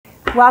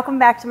Welcome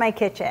back to my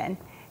kitchen.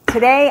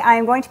 Today I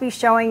am going to be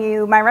showing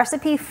you my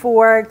recipe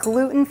for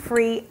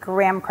gluten-free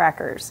graham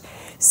crackers.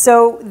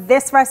 So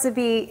this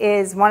recipe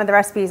is one of the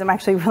recipes I'm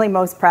actually really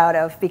most proud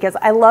of because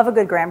I love a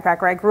good graham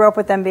cracker. I grew up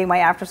with them being my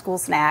after-school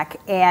snack,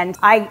 and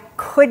I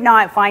could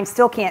not find,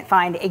 still can't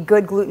find, a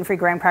good gluten-free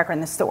graham cracker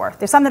in the store.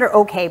 There's some that are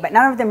okay, but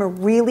none of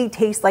them really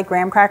taste like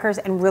graham crackers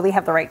and really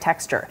have the right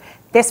texture.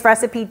 This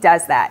recipe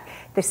does that.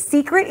 The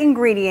secret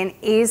ingredient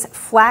is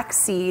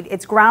flaxseed.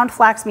 It's ground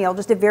flax meal,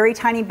 just a very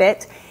tiny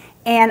bit.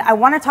 And I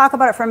want to talk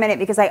about it for a minute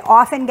because I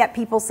often get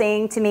people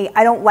saying to me,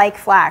 I don't like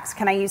flax,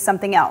 can I use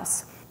something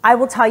else? I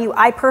will tell you,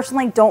 I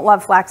personally don't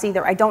love flax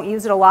either. I don't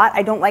use it a lot.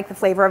 I don't like the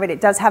flavor of it.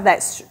 It does have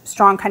that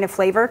strong kind of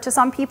flavor to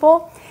some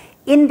people.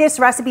 In this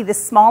recipe, the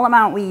small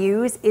amount we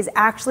use is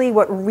actually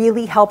what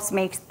really helps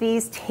make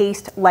these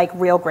taste like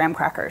real graham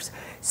crackers.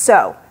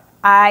 So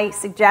I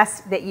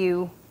suggest that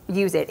you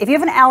use it. If you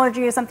have an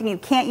allergy or something, you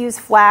can't use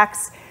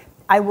flax,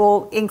 I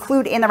will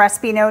include in the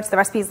recipe notes, the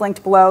recipe is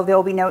linked below, there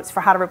will be notes for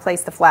how to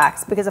replace the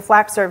flax, because the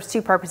flax serves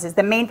two purposes.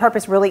 The main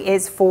purpose really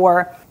is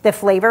for the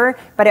flavor,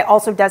 but it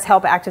also does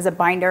help act as a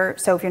binder.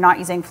 So if you're not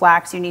using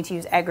flax, you need to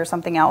use egg or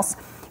something else.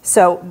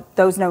 So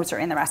those notes are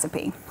in the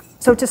recipe.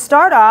 So to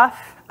start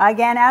off,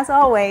 again, as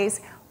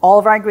always, all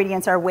of our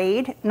ingredients are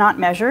weighed, not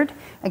measured.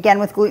 Again,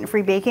 with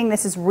gluten-free baking,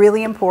 this is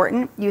really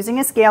important. Using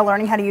a scale,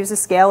 learning how to use a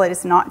scale, it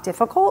is not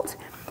difficult.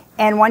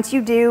 And once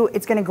you do,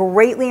 it's going to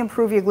greatly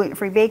improve your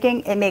gluten-free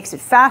baking. It makes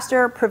it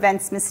faster,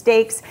 prevents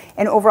mistakes,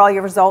 and overall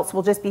your results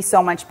will just be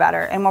so much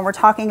better. And when we're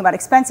talking about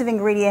expensive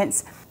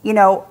ingredients, you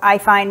know, I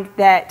find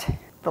that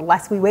the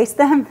less we waste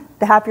them,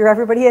 the happier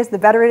everybody is, the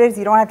better it is.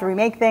 You don't have to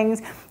remake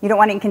things. You don't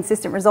want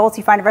inconsistent results.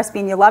 You find a recipe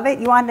and you love it.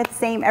 You want it the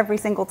same every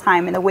single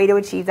time. And the way to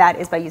achieve that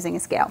is by using a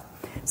scale.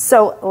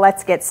 So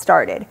let's get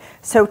started.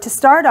 So to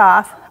start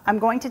off, I'm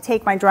going to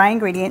take my dry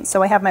ingredients.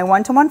 So I have my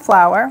 1-to-1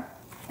 flour,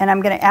 and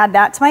I'm going to add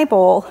that to my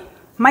bowl.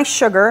 My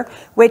sugar,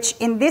 which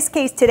in this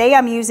case today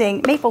I'm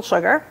using maple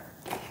sugar.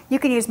 You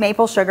can use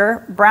maple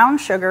sugar, brown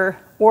sugar,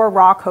 or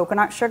raw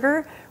coconut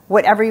sugar,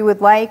 whatever you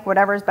would like,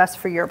 whatever is best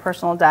for your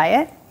personal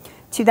diet.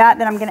 To that,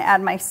 then I'm going to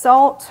add my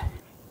salt,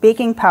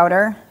 baking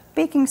powder,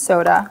 baking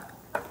soda,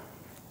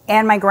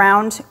 and my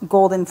ground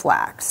golden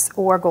flax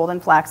or golden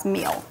flax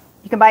meal.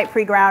 You can buy it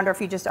pre-ground, or if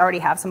you just already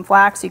have some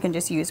flax, you can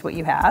just use what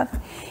you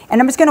have.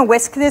 And I'm just going to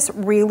whisk this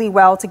really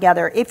well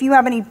together. If you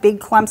have any big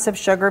clumps of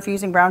sugar, if you're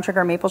using brown sugar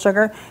or maple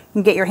sugar, you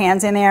can get your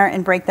hands in there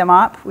and break them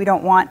up. We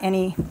don't want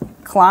any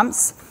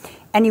clumps.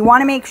 And you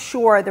want to make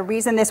sure, the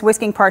reason this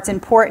whisking part's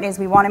important is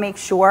we want to make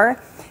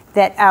sure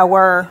that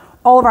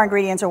all of our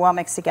ingredients are well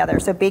mixed together.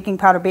 So baking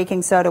powder,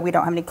 baking soda, we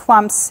don't have any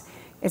clumps.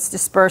 It's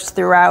dispersed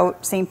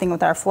throughout. Same thing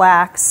with our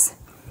flax,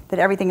 that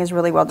everything is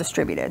really well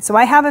distributed. So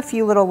I have a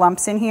few little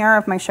lumps in here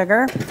of my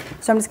sugar.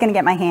 So I'm just gonna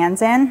get my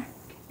hands in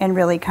and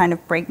really kind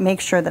of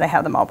make sure that I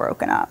have them all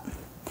broken up.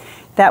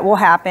 That will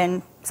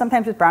happen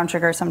sometimes with brown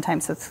sugar,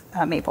 sometimes with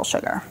maple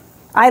sugar.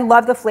 I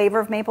love the flavor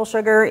of maple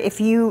sugar.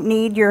 If you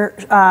need your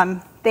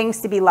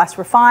things to be less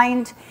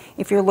refined,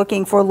 if you're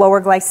looking for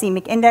lower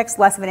glycemic index,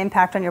 less of an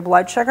impact on your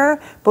blood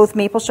sugar, both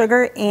maple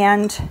sugar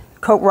and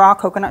raw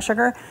coconut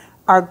sugar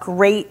are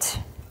great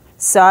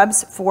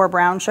subs for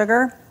brown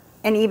sugar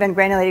and even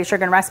granulated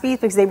sugar in recipes,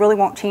 because they really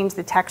won't change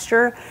the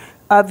texture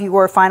of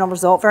your final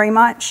result very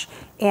much,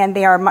 and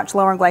they are much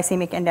lower in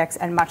glycemic index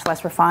and much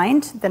less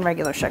refined than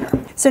regular sugar.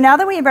 So now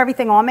that we have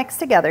everything all mixed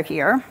together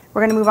here,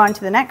 we're gonna move on to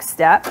the next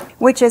step,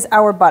 which is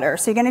our butter.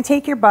 So you're gonna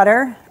take your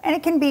butter, and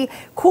it can be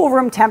cool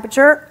room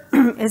temperature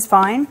is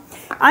fine.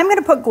 I'm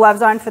gonna put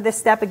gloves on for this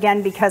step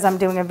again because I'm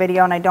doing a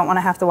video and I don't wanna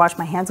have to wash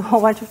my hands a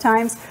whole bunch of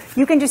times.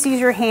 You can just use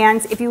your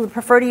hands. If you would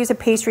prefer to use a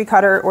pastry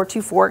cutter or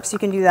 2 forks, you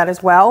can do that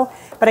as well.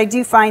 But I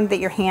do find that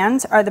your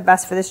hands are the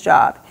best for this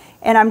job.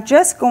 And I'm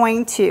just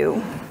going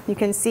to, you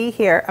can see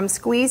here, I'm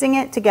squeezing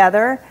it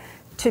together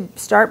to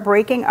start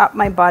breaking up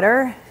my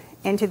butter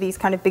into these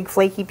kind of big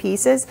flaky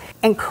pieces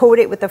and coat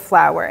it with the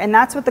flour. And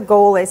that's what the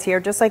goal is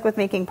here. Just like with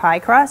making pie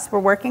crust, we're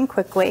working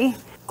quickly.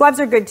 Gloves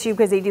are good too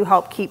because they do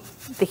help keep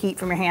the heat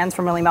from your hands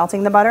from really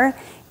melting the butter.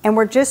 And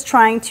we're just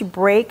trying to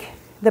break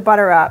the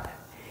butter up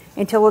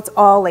until it's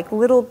all like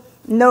little,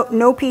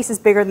 no piece is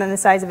bigger than the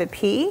size of a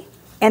pea.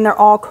 And they're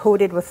all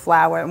coated with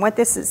flour. And what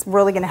this is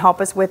really gonna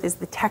help us with is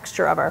the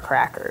texture of our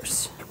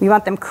crackers. We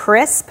want them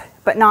crisp,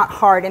 but not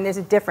hard, and there's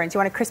a difference. You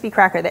want a crispy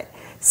cracker that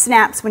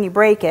snaps when you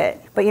break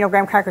it, but you know,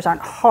 graham crackers aren't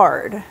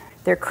hard.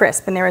 They're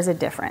crisp, and there is a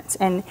difference.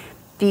 And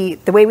the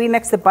way we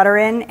mix the butter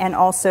in and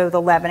also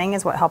the leavening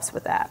is what helps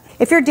with that.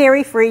 If you're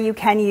dairy-free, you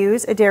can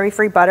use a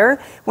dairy-free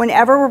butter.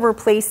 Whenever we're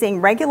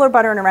replacing regular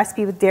butter in a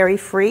recipe with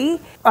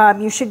dairy-free,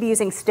 you should be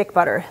using stick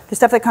butter. The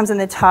stuff that comes in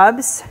the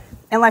tubs,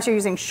 unless you're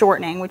using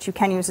shortening, which you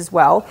can use as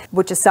well,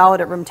 which is solid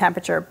at room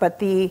temperature. But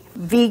the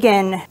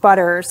vegan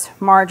butters,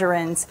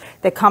 margarines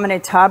that come in a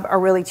tub are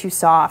really too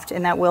soft,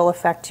 and that will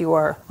affect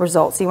your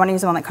results. So you want to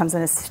use the one that comes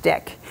in a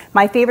stick.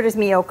 My favorite is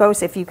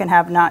Miyoko's if you can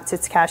have nuts.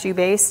 It's cashew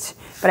based,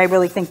 but I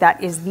really think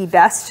that is the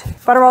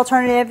best butter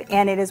alternative,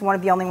 and it is one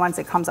of the only ones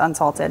that comes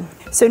unsalted.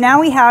 So now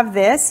we have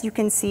this, you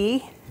can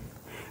see,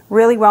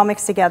 really well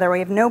mixed together. We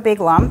have no big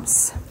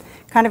lumps.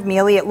 kind of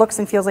mealy. It looks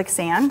and feels like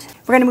sand.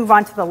 We're gonna move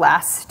on to the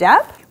last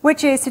step,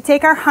 which is to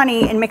take our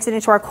honey and mix it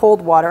into our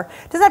cold water.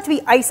 It doesn't have to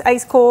be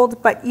ice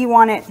cold, but you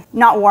want it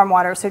not warm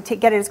water, so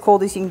get it as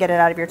cold as you can get it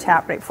out of your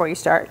tap right before you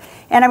start.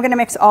 And I'm gonna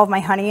mix all of my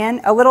honey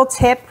in. A little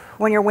tip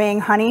when you're weighing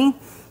honey,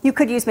 you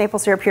could use maple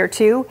syrup here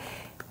too.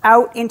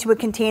 Out into a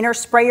container,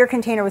 spray your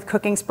container with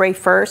cooking spray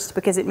first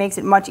because it makes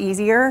it much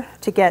easier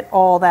to get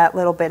all that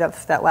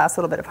last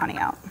little bit of honey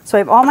out. So I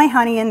have all my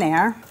honey in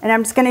there, and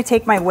I'm just gonna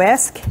take my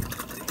whisk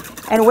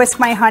and whisk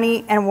my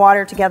honey and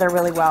water together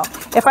really well.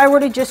 If I were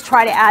to just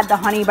try to add the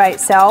honey by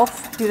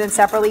itself, do them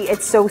separately,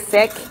 it's so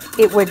thick,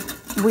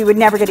 we would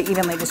never get it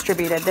evenly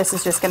distributed. This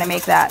is just gonna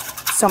make that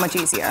so much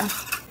easier.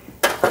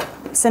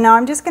 So now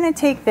I'm just gonna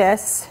take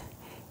this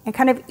and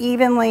kind of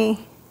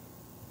evenly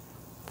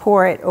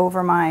pour it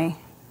over my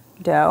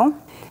dough.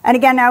 And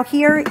again, now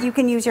here you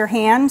can use your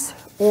hands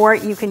or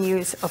you can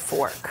use a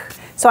fork.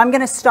 So I'm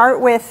gonna start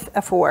with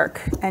a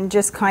fork and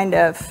just kind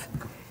of,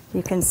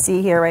 you can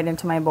see here right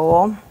into my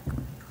bowl,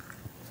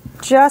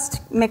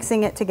 just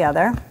mixing it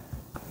together.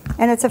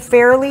 And it's a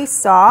fairly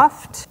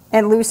soft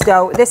and loose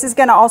dough. This is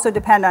gonna also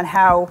depend on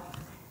how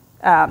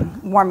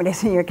warm it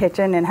is in your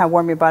kitchen and how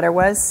warm your butter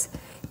was.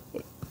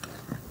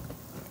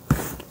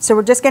 So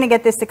we're just gonna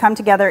get this to come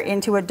together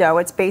into a dough.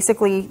 It's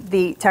basically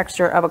the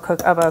texture of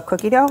a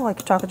cookie dough, like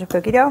a chocolate chip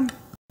cookie dough.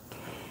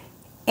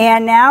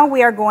 And now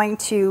we are going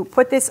to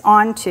put this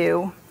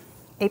onto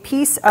a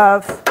piece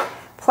of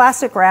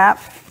plastic wrap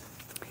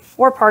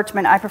or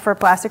parchment. I prefer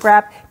plastic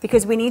wrap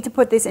because we need to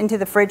put this into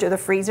the fridge or the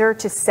freezer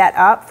to set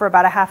up for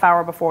about a half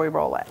hour before we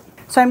roll it.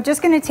 So I'm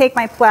just gonna take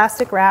my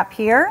plastic wrap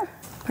here,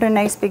 put a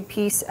nice big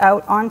piece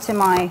out onto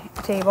my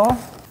table,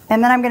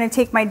 and then I'm gonna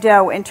take my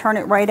dough and turn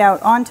it right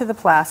out onto the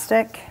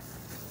plastic.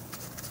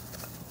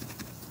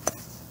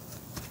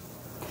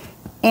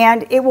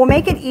 And it will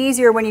make it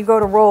easier when you go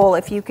to roll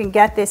if you can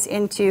get this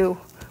into,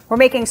 we're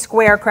making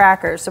square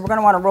crackers, so we're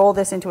gonna wanna roll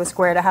this into a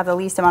square to have the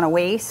least amount of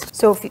waste.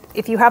 So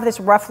if you have this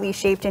roughly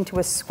shaped into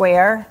a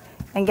square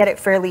and get it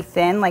fairly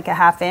thin, like a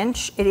 1/2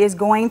 inch, it is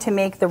going to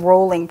make the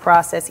rolling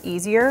process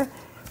easier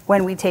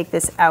when we take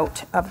this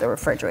out of the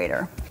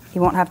refrigerator. You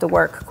won't have to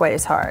work quite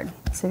as hard.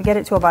 So you get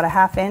it to about a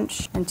 1/2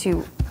 inch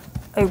into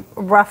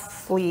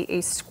roughly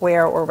a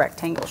square or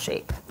rectangle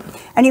shape.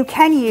 And you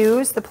can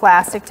use the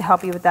plastic to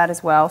help you with that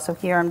as well. So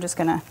here I'm just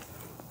gonna,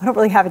 I don't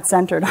really have it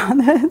centered on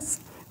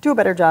this. Do a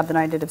better job than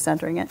I did of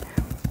centering it.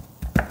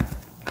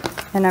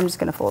 And I'm just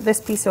gonna fold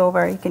this piece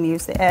over. You can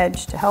use the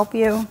edge to help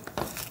you.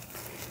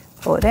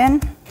 Pull it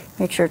in,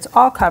 make sure it's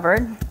all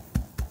covered.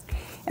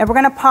 And we're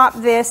gonna pop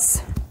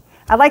this,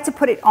 I like to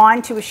put it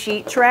onto a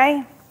sheet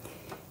tray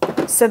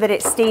so that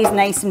it stays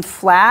nice and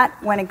flat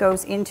when it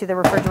goes into the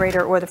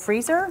refrigerator or the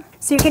freezer.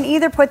 So you can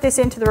either put this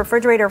into the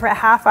refrigerator for a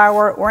half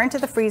hour or into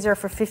the freezer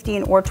for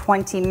 15 or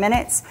 20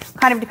 minutes.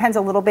 Kind of depends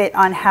a little bit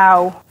on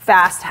how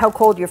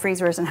cold your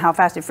freezer is and how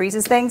fast it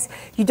freezes things.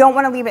 You don't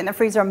want to leave it in the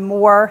freezer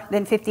more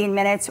than 15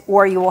 minutes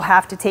or you will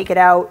have to take it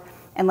out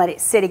and let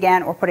it sit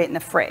again or put it in the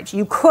fridge.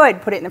 You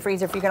could put it in the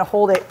freezer if you're gonna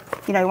hold it,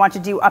 you want to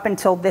do up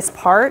until this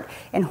part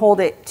and hold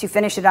it to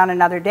finish it on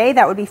another day,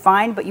 that would be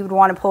fine, but you would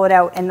wanna pull it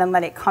out and then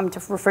let it come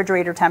to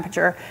refrigerator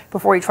temperature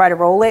before you try to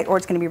roll it, or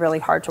it's gonna be really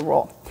hard to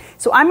roll.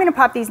 So I'm gonna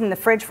pop these in the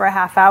fridge for a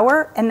half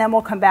hour and then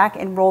we'll come back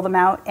and roll them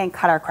out and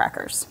cut our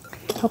crackers.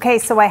 Okay,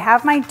 so I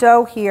have my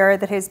dough here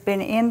that has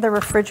been in the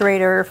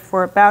refrigerator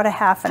for about a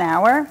half an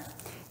hour,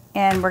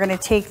 and we're gonna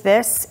take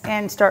this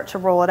and start to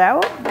roll it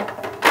out.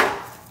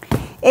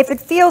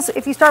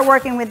 If you start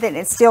working with it and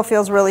it still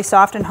feels really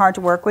soft and hard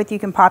to work with, you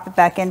can pop it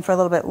back in for a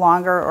little bit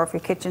longer, or if your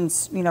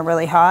kitchen's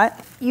really hot.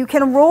 You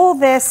can roll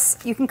this,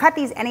 you can cut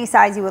these any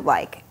size you would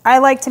like. I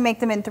like to make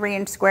them in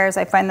 3-inch squares.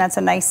 I find that's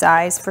a nice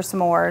size for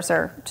s'mores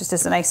or just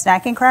as a nice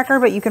snacking cracker,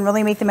 but you can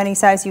really make them any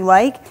size you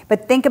like.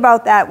 But think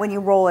about that when you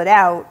roll it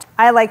out.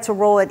 I like to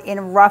roll it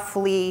in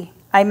roughly,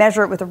 I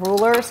measure it with a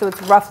ruler, so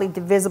it's roughly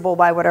divisible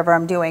by whatever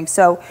I'm doing.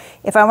 So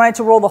if I wanted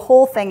to roll the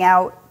whole thing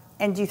out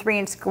and do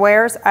 3-inch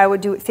squares, I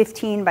would do it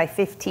 15 by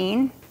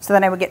 15. So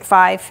then I would get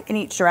 5 in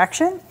each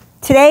direction.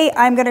 Today,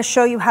 I'm gonna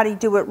show you how to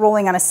do it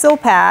rolling on a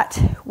Silpat,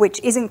 which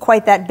isn't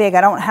quite that big.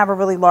 I don't have a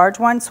really large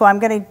one, so I'm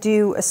gonna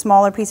do a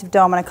smaller piece of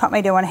dough. I'm gonna cut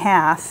my dough in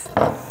half,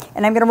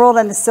 and I'm gonna roll it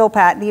on the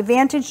Silpat. The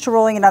advantage to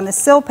rolling it on the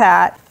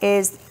Silpat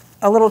is,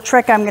 a little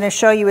trick I'm gonna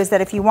show you is that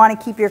if you wanna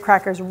keep your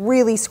crackers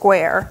really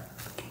square,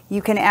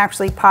 you can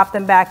actually pop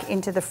them back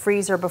into the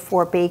freezer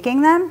before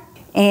baking them.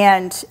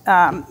 And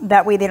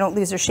that way they don't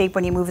lose their shape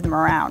when you move them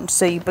around.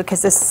 So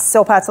because this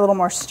Silpat's a little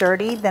more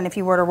sturdy than if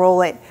you were to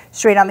roll it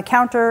straight on the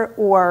counter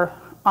or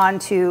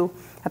onto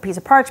a piece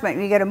of parchment.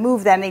 When you gotta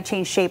move them, they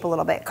change shape a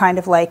little bit, kind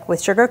of like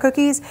with sugar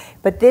cookies.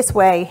 But this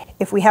way,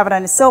 if we have it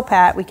on a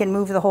Silpat, we can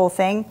move the whole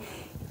thing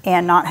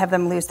and not have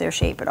them lose their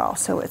shape at all.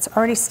 So it's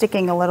already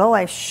sticking a little.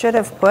 I should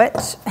have put,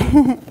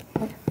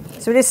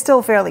 so it is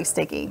still fairly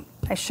sticky.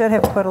 I should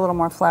have put a little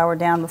more flour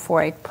down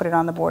before I put it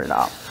on the board at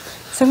all.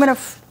 So I'm gonna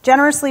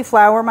generously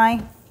flour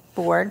my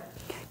board.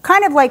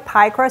 Kind of like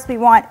pie crust, we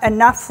want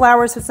enough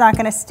flour so it's not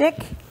gonna stick,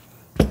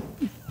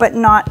 but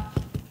not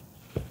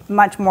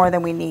much more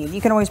than we need.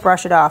 You can always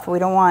brush it off, but we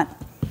don't want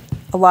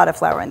a lot of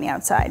flour on the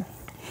outside.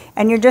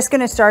 And you're just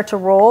gonna start to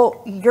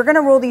roll. You're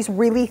gonna roll these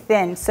really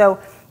thin. So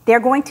they're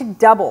going to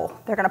double.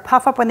 They're gonna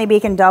puff up when they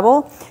bake and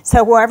double.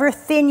 So however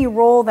thin you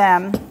roll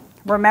them,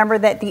 remember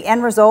that the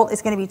end result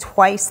is gonna be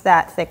twice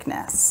that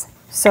thickness.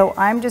 So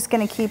I'm just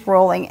gonna keep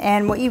rolling.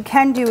 And what you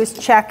can do is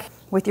check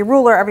with your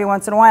ruler every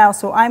once in a while.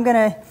 So I'm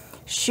gonna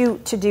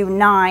shoot to do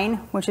 9,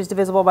 which is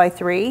divisible by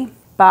 3,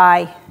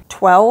 by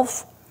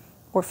 12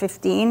 or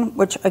 15,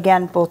 which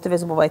again, both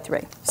divisible by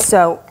 3.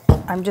 So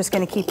I'm just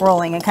gonna keep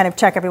rolling and kind of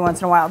check every once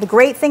in a while. The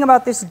great thing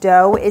about this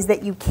dough is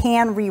that you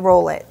can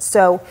re-roll it.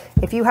 So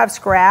if you have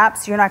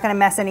scraps, you're not gonna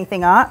mess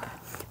anything up.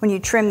 When you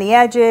trim the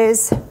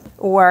edges,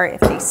 or if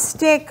they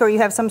stick, or you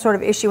have some sort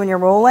of issue when you're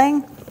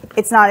rolling,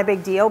 it's not a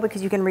big deal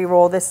because you can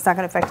re-roll this. It's not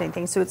gonna affect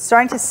anything. So it's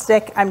starting to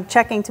stick. I'm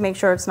checking to make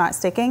sure it's not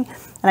sticking,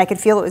 and I could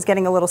feel it was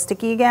getting a little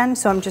sticky again.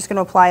 So I'm just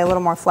gonna apply a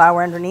little more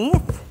flour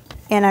underneath,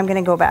 and I'm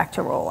gonna go back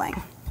to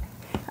rolling.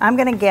 I'm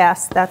gonna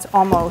guess that's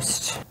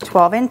almost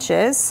 12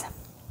 inches.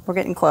 We're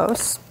getting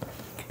close.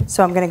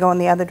 So I'm gonna go in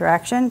the other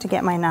direction to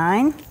get my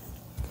 9.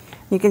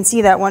 You can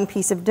see that one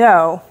piece of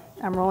dough,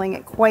 I'm rolling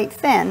it quite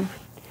thin,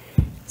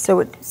 so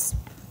it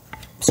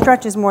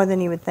stretches more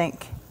than you would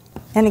think.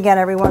 And again,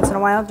 every once in a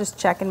while, just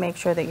check and make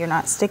sure that you're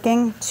not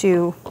sticking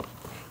to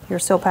your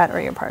silpat or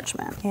your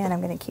parchment. And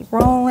I'm gonna keep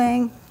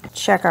rolling.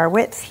 Check our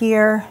width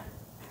here.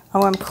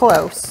 Oh, I'm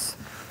close.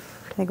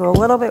 I go a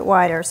little bit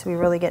wider so we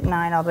really get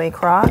 9 all the way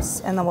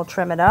across, and then we'll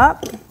trim it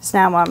up. So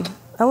now I'm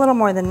a little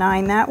more than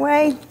 9 that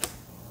way,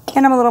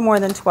 and I'm a little more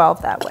than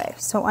 12 that way.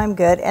 So I'm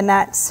good, and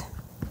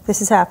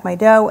this is half my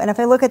dough. And if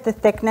I look at the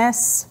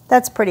thickness,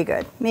 that's pretty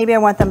good. Maybe I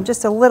want them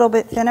just a little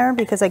bit thinner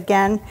because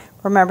again,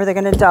 remember they're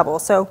gonna double.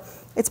 So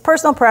it's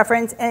personal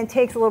preference, and it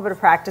takes a little bit of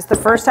practice. The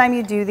first time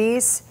you do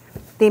these,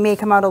 they may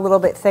come out a little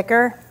bit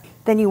thicker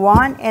than you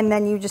want, and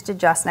then you just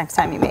adjust next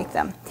time you make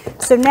them.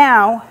 So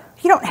now,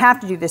 you don't have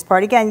to do this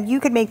part. Again,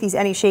 you could make these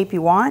any shape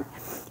you want,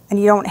 and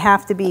they don't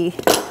have to be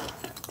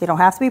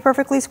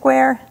perfectly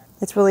square.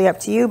 It's really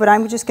up to you, but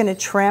I'm just gonna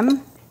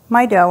trim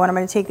my dough, and I'm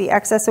gonna take the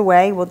excess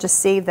away. We'll just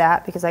save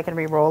that because I can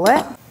re-roll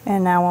it.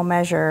 And now we'll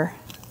measure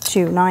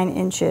to 9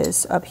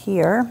 inches up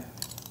here.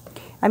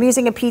 I'm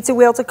using a pizza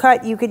wheel to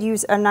cut. You could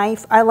use a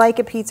knife. I like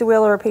a pizza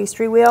wheel or a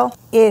pastry wheel.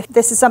 If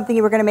this is something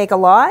you were gonna make a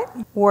lot,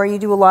 or you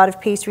do a lot of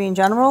pastry in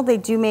general, they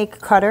do make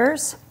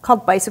cutters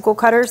called bicycle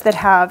cutters that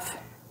have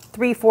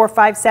 3, 4,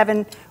 5,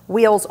 7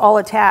 wheels all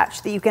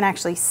attached that you can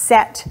actually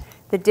set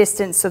the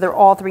distance so they're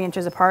all 3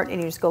 inches apart,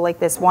 and you just go like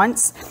this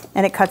once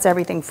and it cuts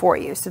everything for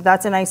you. So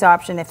that's a nice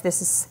option if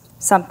this is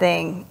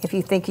something, if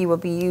you think you will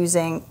be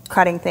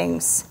cutting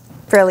things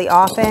fairly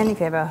often, if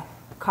you have a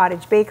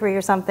cottage bakery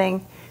or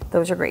something,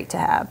 those are great to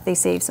have. They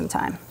save some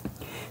time.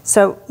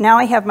 So now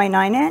I have my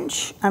 9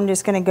 inch. I'm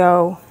just gonna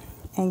go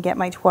and get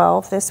my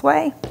 12 this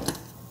way.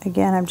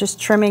 Again, I'm just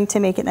trimming to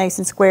make it nice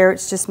and square.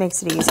 It just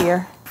makes it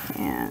easier.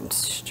 And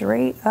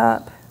straight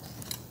up,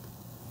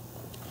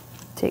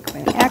 take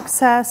my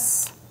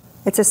excess.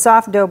 It's a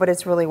soft dough, but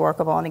it's really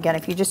workable. And again,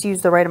 if you just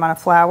use the right amount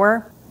of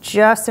flour,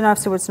 just enough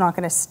so it's not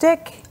gonna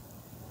stick,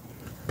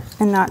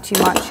 and not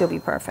too much, you'll be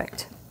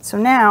perfect. So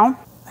now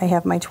I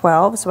have my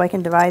 12, so I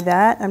can divide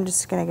that. I'm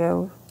just gonna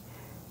go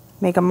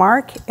make a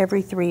mark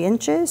every 3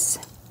 inches.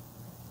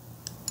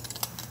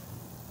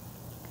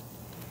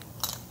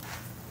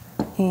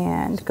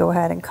 And go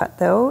ahead and cut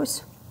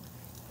those.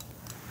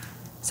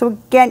 So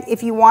again,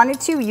 if you wanted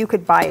to, you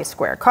could buy a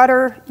square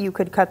cutter. You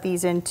could cut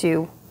these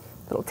into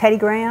little Teddy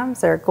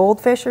Grahams or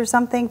goldfish or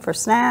something for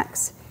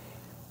snacks.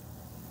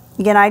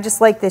 Again, I just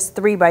like this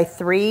 3 by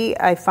 3.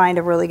 I find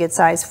a really good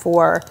size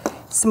for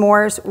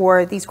s'mores,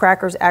 or these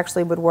crackers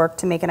actually would work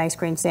to make an ice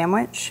cream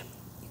sandwich.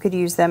 You could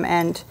use them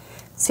and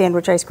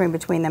sandwich ice cream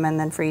between them and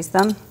then freeze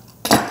them.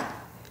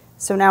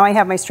 So now I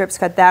have my strips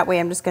cut that way.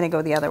 I'm just gonna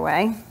go the other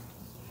way.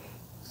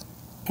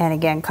 And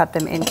again, cut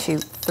them into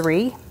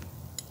 3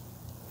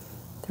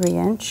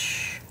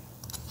 inch.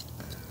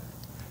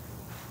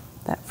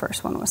 That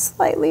first one was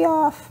slightly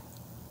off.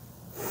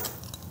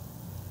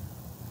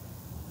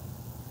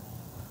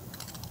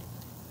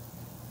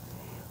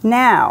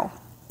 Now,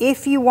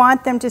 if you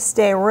want them to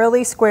stay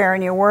really square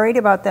and you're worried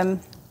about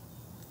them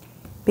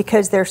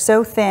because they're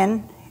so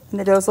thin and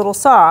the dough's a little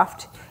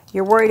soft,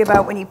 you're worried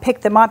about when you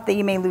pick them up that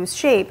you may lose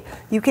shape,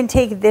 you can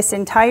take this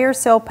entire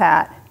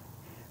silpat,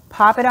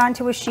 pop it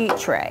onto a sheet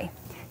tray,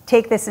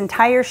 take this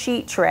entire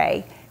sheet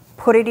tray,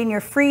 put it in your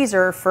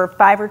freezer for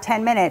 5 or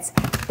 10 minutes.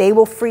 They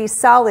will freeze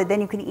solid.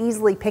 Then you can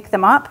easily pick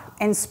them up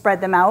and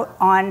spread them out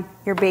on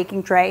your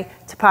baking tray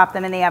to pop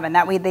them in the oven.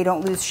 That way they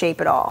don't lose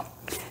shape at all.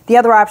 The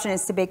other option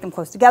is to bake them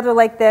close together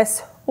like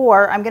this,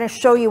 or I'm gonna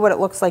show you what it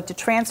looks like to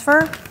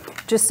transfer,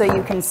 just so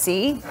you can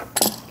see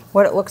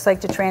what it looks like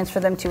to transfer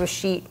them to a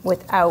sheet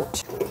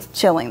without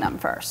chilling them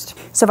first.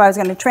 So if I was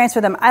gonna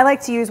transfer them, I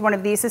like to use one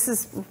of these. This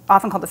is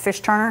often called a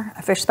fish turner,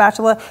 a fish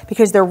spatula,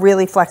 because they're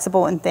really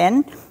flexible and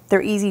thin.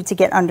 They're easy to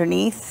get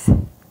underneath,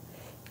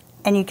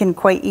 and you can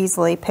quite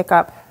easily pick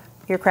up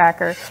your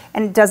cracker,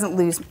 and it doesn't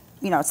lose,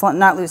 it's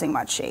not losing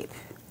much shape.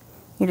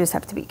 You just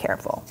have to be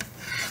careful.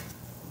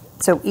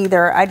 So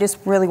either, I just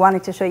really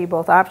wanted to show you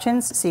both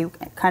options so you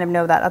kind of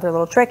know that other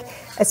little trick,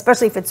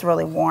 especially if it's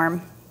really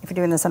warm. If you're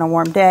doing this on a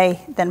warm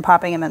day, then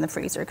popping them in the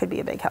freezer could be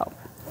a big help.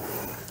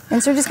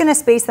 And so we're just gonna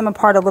space them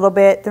apart a little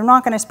bit. They're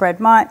not gonna spread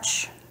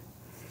much.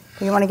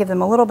 But you wanna give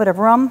them a little bit of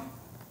room.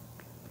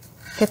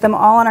 Get them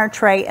all on our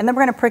tray, and then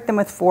we're gonna prick them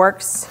with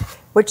forks,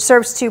 which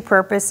serves two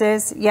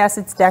purposes. Yes,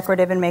 it's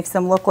decorative and makes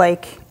them look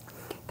like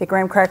the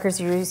graham crackers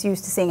you're used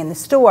to seeing in the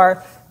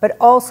store, but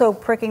also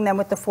pricking them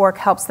with the fork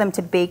helps them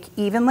to bake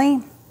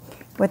evenly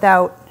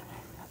without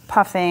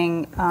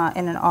puffing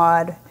in an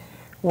odd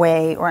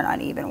way or an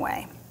uneven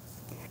way.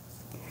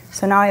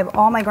 So now I have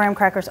all my graham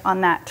crackers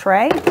on that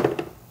tray,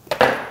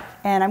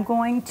 and I'm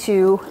going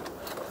to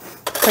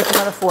prick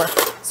them with a fork.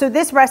 So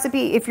this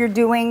recipe, if you're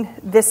doing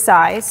this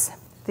size,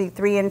 the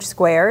 3-inch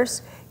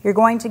squares, you're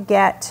going to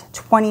get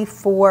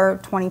 24,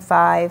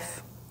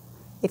 25.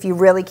 If you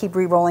really keep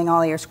re-rolling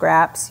all your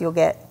scraps, you'll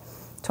get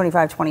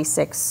 25,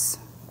 26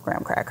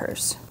 graham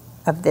crackers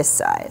of this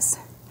size.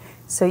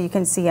 So you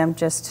can see I'm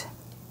just,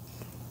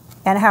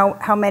 and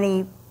how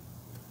many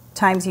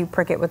times you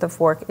prick it with a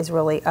fork is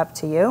really up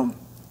to you.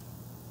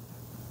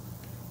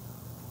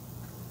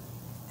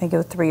 I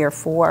go 3 or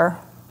 4,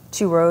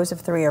 2 rows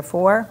of 3 or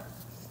 4.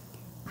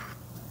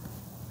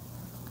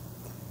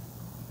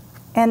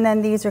 And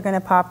then these are going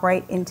to pop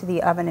right into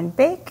the oven and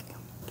bake.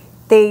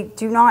 They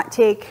do not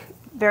take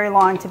very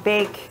long to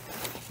bake.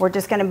 We're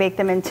just going to bake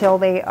them until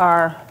they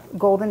are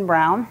golden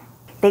brown.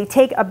 They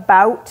take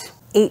about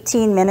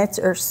 18 minutes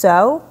or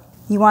so.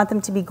 You want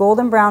them to be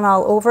golden brown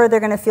all over. They're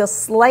going to feel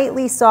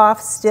slightly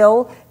soft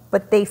still,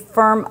 but they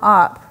firm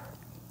up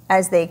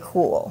as they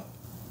cool.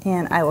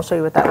 And I will show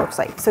you what that looks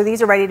like. So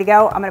these are ready to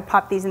go. I'm gonna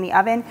pop these in the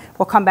oven.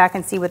 We'll come back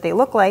and see what they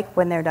look like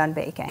when they're done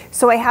baking.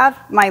 So I have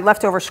my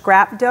leftover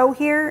scrap dough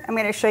here. I'm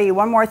gonna show you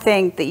one more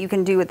thing that you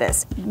can do with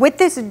this. With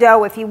this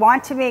dough, if you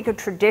want to make a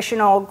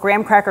traditional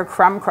graham cracker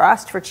crumb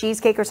crust for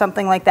cheesecake or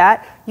something like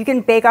that, you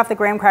can bake off the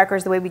graham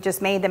crackers the way we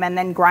just made them and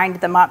then grind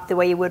them up the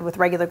way you would with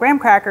regular graham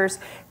crackers.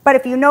 But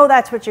if you know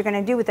that's what you're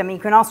gonna do with them, you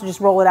can also just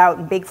roll it out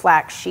in big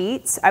flat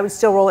sheets. I would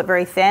still roll it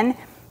very thin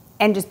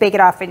and just bake it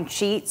off in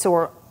sheets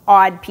or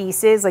odd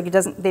pieces. Like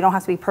they don't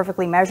have to be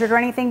perfectly measured or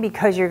anything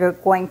because you're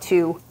going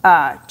to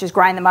just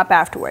grind them up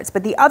afterwards.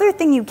 But the other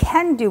thing you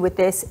can do with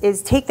this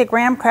is take the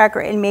graham cracker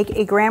and make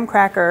a graham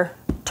cracker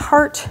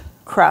tart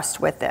crust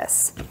with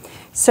this.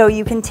 So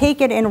you can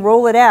take it and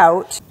roll it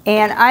out,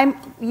 and I'm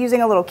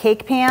using a little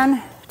cake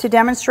pan to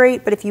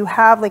demonstrate, but if you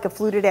have like a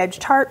fluted edge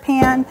tart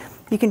pan,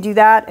 you can do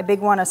that, a big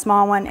one, a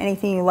small one,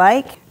 anything you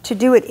like. To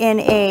do it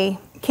in a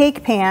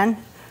cake pan,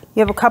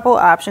 you have a couple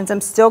options.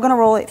 I'm still gonna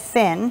roll it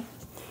thin.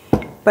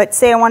 But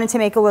say I wanted to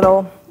make a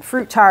little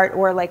fruit tart,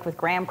 or like with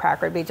graham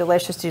cracker, it'd be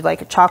delicious to do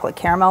like a chocolate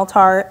caramel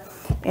tart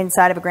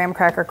inside of a graham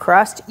cracker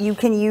crust. You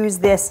can use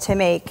this to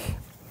make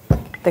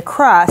the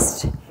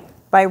crust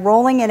by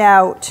rolling it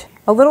out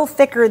a little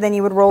thicker than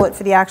you would roll it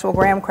for the actual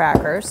graham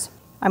crackers.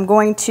 I'm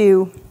going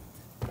to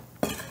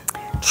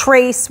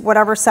trace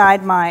whatever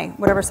size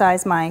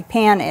my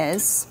pan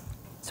is.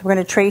 So we're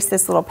going to trace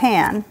this little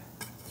pan.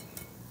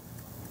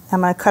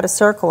 I'm going to cut a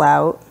circle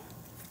out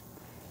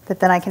that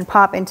then I can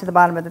pop into the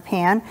bottom of the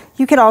pan.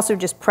 You could also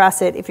just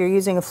press it. If you're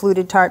using a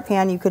fluted tart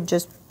pan, you could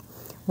just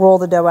roll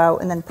the dough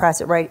out and then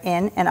press it right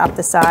in and up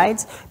the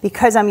sides.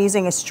 Because I'm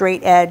using a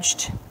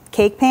straight-edged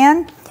cake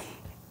pan,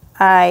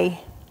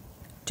 I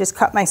just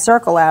cut my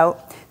circle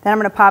out. Then I'm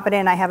going to pop it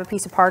in. I have a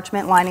piece of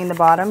parchment lining the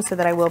bottom so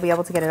that I will be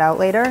able to get it out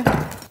later.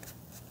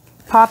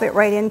 Pop it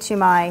right into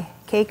my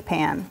cake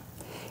pan.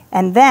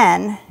 And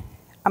then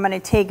I'm going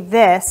to take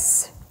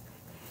this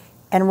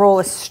and roll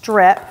a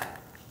strip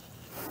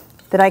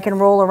that I can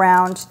roll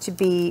around to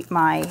be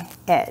my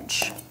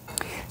edge.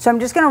 So I'm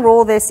just gonna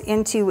roll this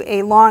into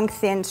a long,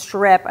 thin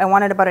strip. I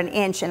want it about 1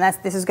 inch, and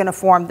this is gonna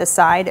form the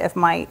side of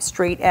my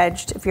straight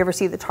edged. If you ever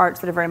see the tarts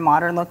that are very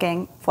modern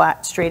looking,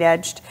 flat, straight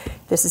edged,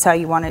 this is how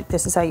you want it,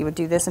 this is how you would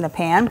do this in a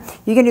pan.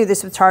 You can do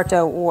this with tart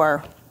dough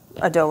or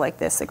a dough like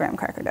this, the graham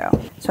cracker dough.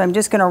 So I'm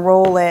just gonna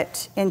roll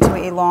it into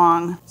a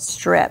long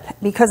strip.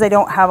 Because I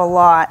don't have a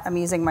lot, I'm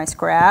using my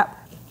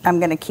scrap. I'm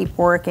gonna keep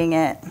working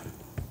it.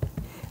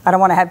 I don't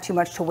want to have too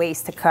much to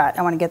waste to cut.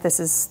 I want to get this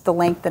as the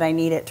length that I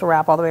need it to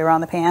wrap all the way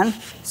around the pan.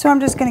 So I'm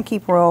just going to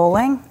keep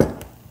rolling.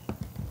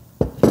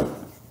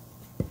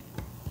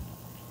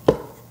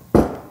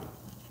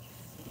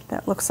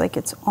 That looks like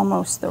it's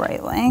almost the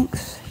right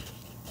length.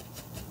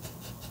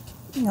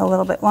 A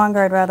little bit longer,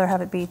 I'd rather have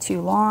it be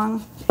too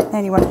long.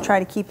 And you want to try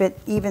to keep it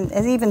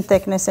as even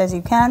thickness as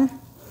you can.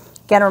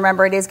 Again,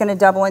 remember it is going to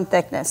double in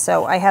thickness.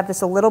 So I have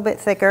this a little bit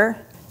thicker.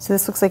 So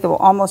this looks like it will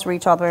almost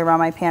reach all the way around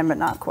my pan, but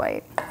not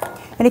quite.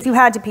 And if you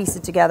had to piece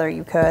it together,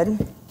 you could.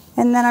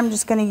 And then I'm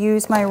just going to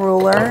use my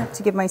ruler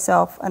to give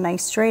myself a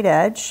nice straight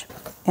edge.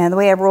 And the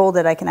way I've rolled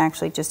it, I can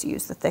actually just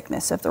use the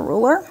thickness of the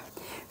ruler.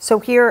 So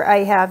here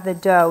I have the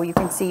dough you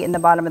can see in the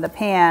bottom of the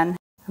pan.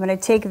 I'm going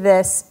to take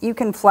this. You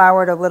can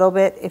flour it a little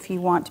bit if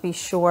you want to be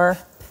sure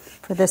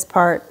for this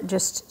part,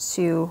 just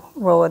to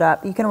roll it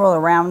up. You can roll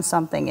around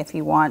something if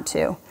you want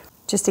to,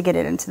 just to get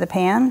it into the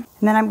pan. And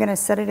then I'm going to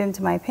set it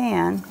into my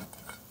pan.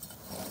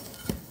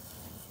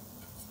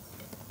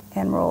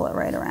 and roll it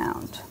right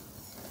around.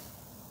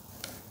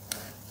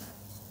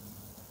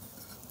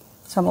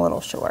 So I'm a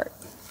little short.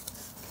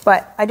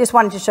 But I just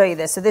wanted to show you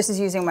this. So this is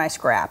using my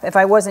scrap. If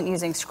I wasn't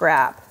using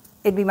scrap,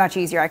 it'd be much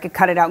easier. I could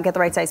cut it out and get the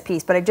right size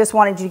piece. But I just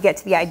wanted you to get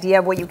to the idea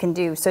of what you can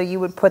do. So you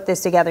would put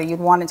this together. You'd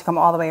want it to come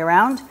all the way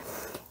around.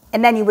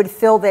 And then you would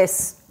fill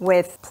this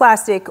with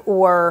plastic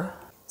or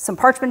some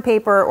parchment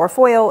paper or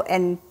foil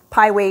and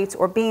pie weights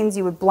or beans.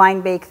 You would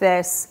blind bake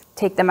this,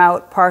 take them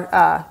out,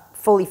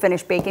 fully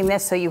finish baking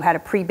this so you had a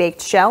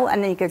pre-baked shell,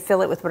 and then you could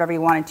fill it with whatever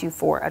you wanted to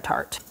for a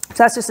tart. So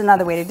that's just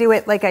another way to do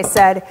it. Like I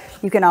said,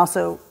 you can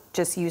also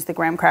just use the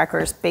graham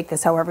crackers, bake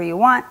this however you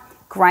want,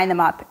 grind them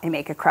up and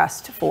make a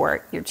crust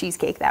for your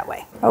cheesecake that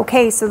way.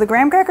 Okay, so the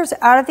graham crackers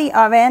are out of the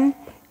oven,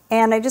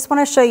 and I just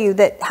want to show you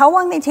that how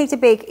long they take to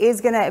bake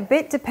is going to a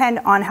bit depend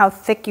on how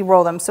thick you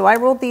roll them. So I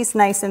rolled these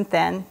nice and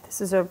thin.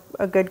 This is a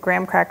good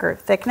graham cracker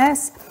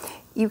thickness.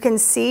 You can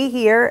see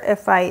here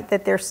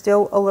that they're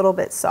still a little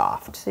bit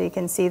soft. So you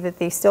can see that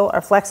they still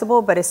are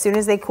flexible, but as soon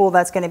as they cool,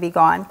 that's going to be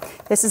gone.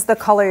 This is the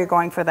color you're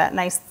going for, that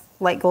nice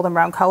light golden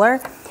brown color.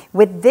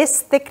 With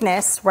this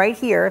thickness right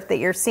here that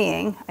you're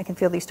seeing, I can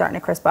feel these starting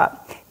to crisp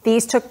up.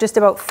 These took just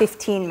about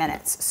 15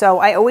 minutes. So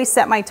I always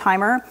set my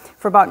timer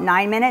for about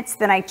 9 minutes,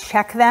 then I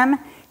check them,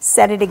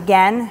 set it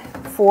again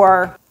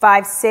for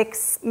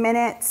 5-6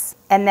 minutes,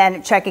 and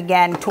then check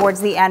again.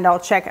 Towards the end, I'll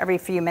check every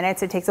few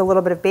minutes. It takes a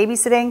little bit of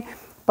babysitting,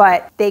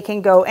 but they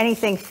can go,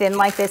 anything thin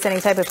like this, any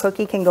type of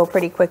cookie can go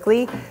pretty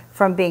quickly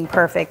from being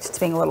perfect to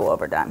being a little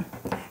overdone.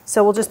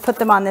 So we'll just put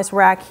them on this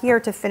rack here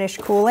to finish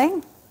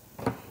cooling,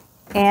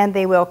 and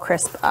they will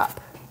crisp up.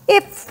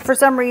 If for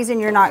some reason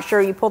you're not sure,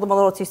 you pull them a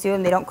little too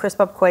soon, they don't crisp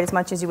up quite as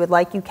much as you would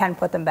like, you can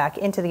put them back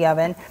into the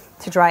oven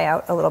to dry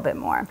out a little bit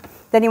more.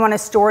 Then you want to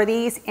store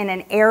these in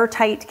an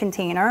airtight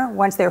container.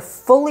 Once they're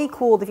fully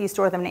cooled, if you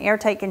store them in an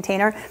airtight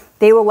container,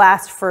 they will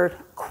last for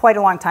quite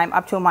a long time,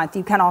 up to a month.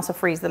 You can also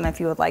freeze them if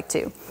you would like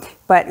to.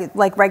 But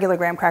like regular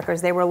graham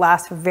crackers, they will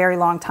last for a very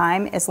long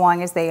time as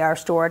long as they are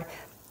stored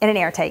in an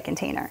airtight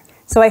container.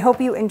 So I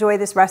hope you enjoy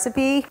this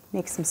recipe.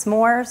 Make some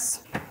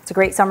s'mores. It's a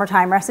great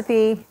summertime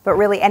recipe, but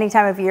really any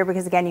time of year,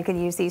 because again, you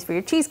can use these for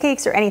your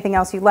cheesecakes or anything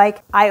else you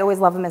like. I always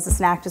love them as a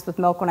snack just with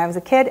milk when I was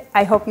a kid.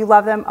 I hope you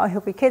love them. I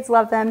hope your kids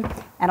love them,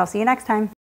 and I'll see you next time.